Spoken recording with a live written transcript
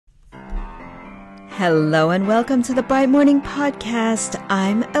Hello and welcome to the Bright Morning Podcast.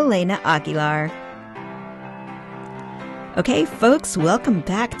 I'm Elena Aguilar. Okay, folks, welcome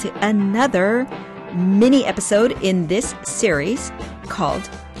back to another mini episode in this series called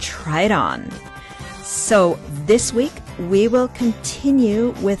Try It On. So this week, we will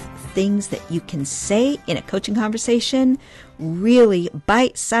continue with things that you can say in a coaching conversation, really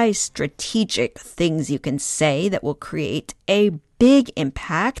bite-sized strategic things you can say that will create a big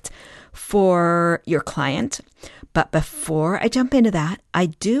impact for your client. But before I jump into that, I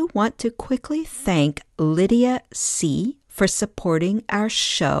do want to quickly thank Lydia C. for supporting our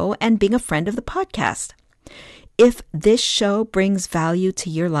show and being a friend of the podcast. If this show brings value to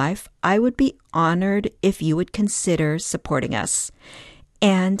your life, I would be honored if you would consider supporting us.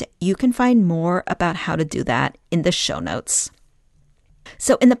 And you can find more about how to do that in the show notes.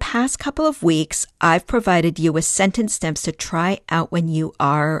 So in the past couple of weeks, I've provided you with sentence stems to try out when you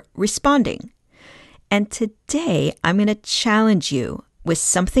are responding. And today, I'm going to challenge you with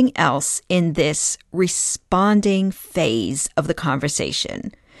something else in this responding phase of the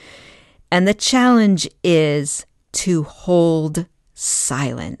conversation. And the challenge is to hold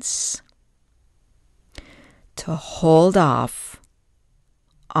silence. To hold off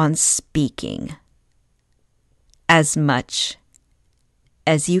on speaking as much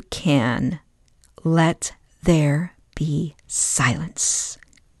as you can. Let there be silence.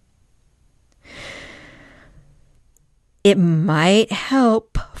 It might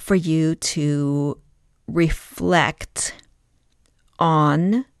help for you to reflect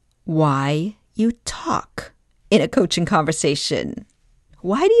on why you talk in a coaching conversation.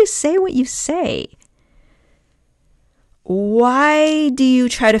 Why do you say what you say? Why do you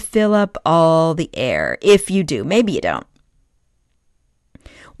try to fill up all the air? If you do, maybe you don't.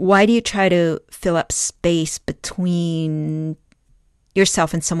 Why do you try to fill up space between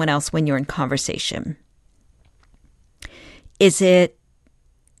yourself and someone else when you're in conversation? Is it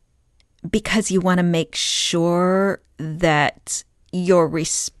because you want to make sure that your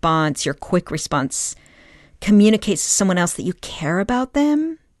response, your quick response, communicates to someone else that you care about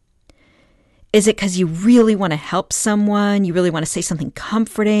them? Is it because you really want to help someone? You really want to say something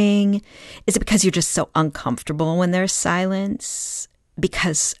comforting? Is it because you're just so uncomfortable when there's silence?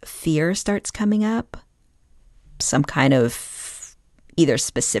 Because fear starts coming up? Some kind of either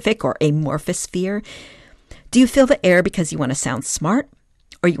specific or amorphous fear? Do you feel the air because you want to sound smart?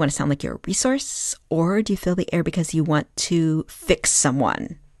 Or you want to sound like you're a resource? Or do you feel the air because you want to fix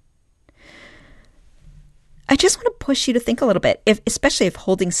someone? I just want to push you to think a little bit, especially if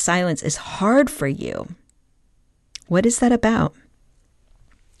holding silence is hard for you. What is that about?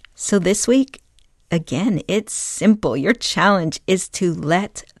 So this week, again, it's simple. Your challenge is to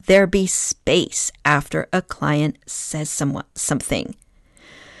let there be space after a client says something.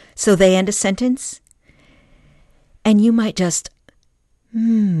 So they end a sentence, and you might just,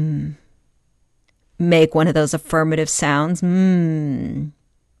 make one of those affirmative sounds, or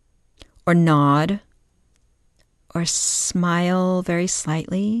nod, or smile very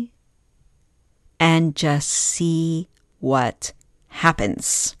slightly, and just see what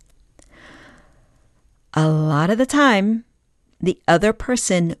happens. A lot of the time, the other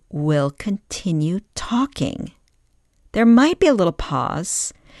person will continue talking. There might be a little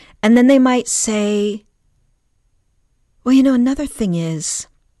pause, and then they might say, well, another thing is,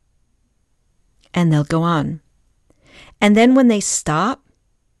 and they'll go on. And then when they stop,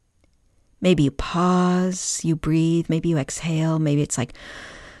 maybe you pause, you breathe, maybe you exhale, maybe it's like,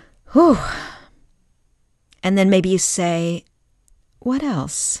 whew. And then maybe you say, what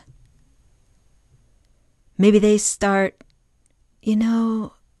else? Maybe they start,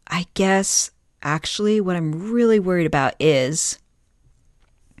 I guess actually what I'm really worried about is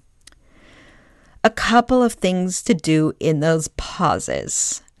a couple of things to do in those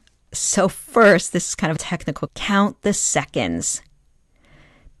pauses. So first, this is kind of technical, count the seconds,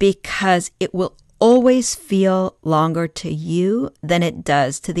 because it will always feel longer to you than it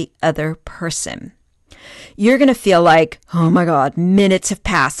does to the other person. You're going to feel like, oh my God, minutes have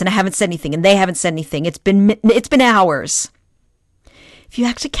passed and I haven't said anything and they haven't said anything. It's been hours. If you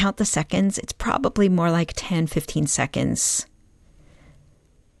actually count the seconds, it's probably more like 10, 15 seconds.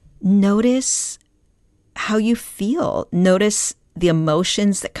 Notice how you feel. Notice the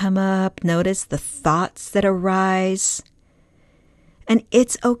emotions that come up. Notice the thoughts that arise. And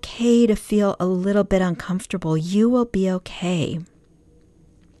it's okay to feel a little bit uncomfortable. You will be okay.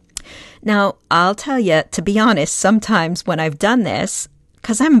 Now, I'll tell you, to be honest, sometimes when I've done this,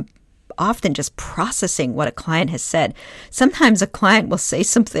 because I'm often just processing what a client has said, sometimes a client will say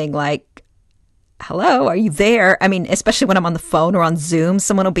something like, hello, are you there? I mean, especially when I'm on the phone or on Zoom,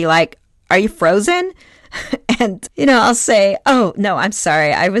 someone will be like, are you frozen? And, I'll say, oh, no, I'm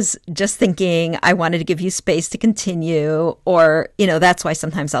sorry. I was just thinking I wanted to give you space to continue. Or, that's why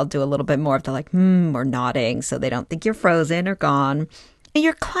sometimes I'll do a little bit more of the like, or nodding so they don't think you're frozen or gone. And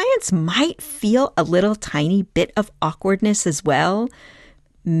your clients might feel a little tiny bit of awkwardness as well.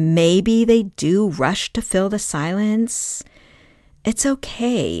 Maybe they do rush to fill the silence. It's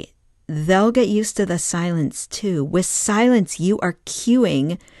okay. They'll get used to the silence too. With silence, you are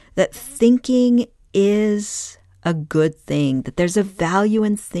cueing that thinking is a good thing, that there's a value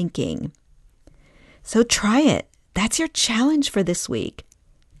in thinking. So try it. That's your challenge for this week.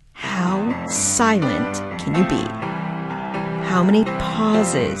 How silent can you be? How many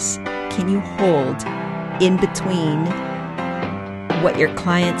pauses can you hold in between what your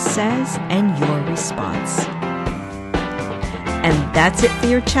client says and your response? And that's it for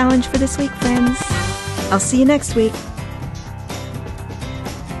your challenge for this week, friends. I'll see you next week.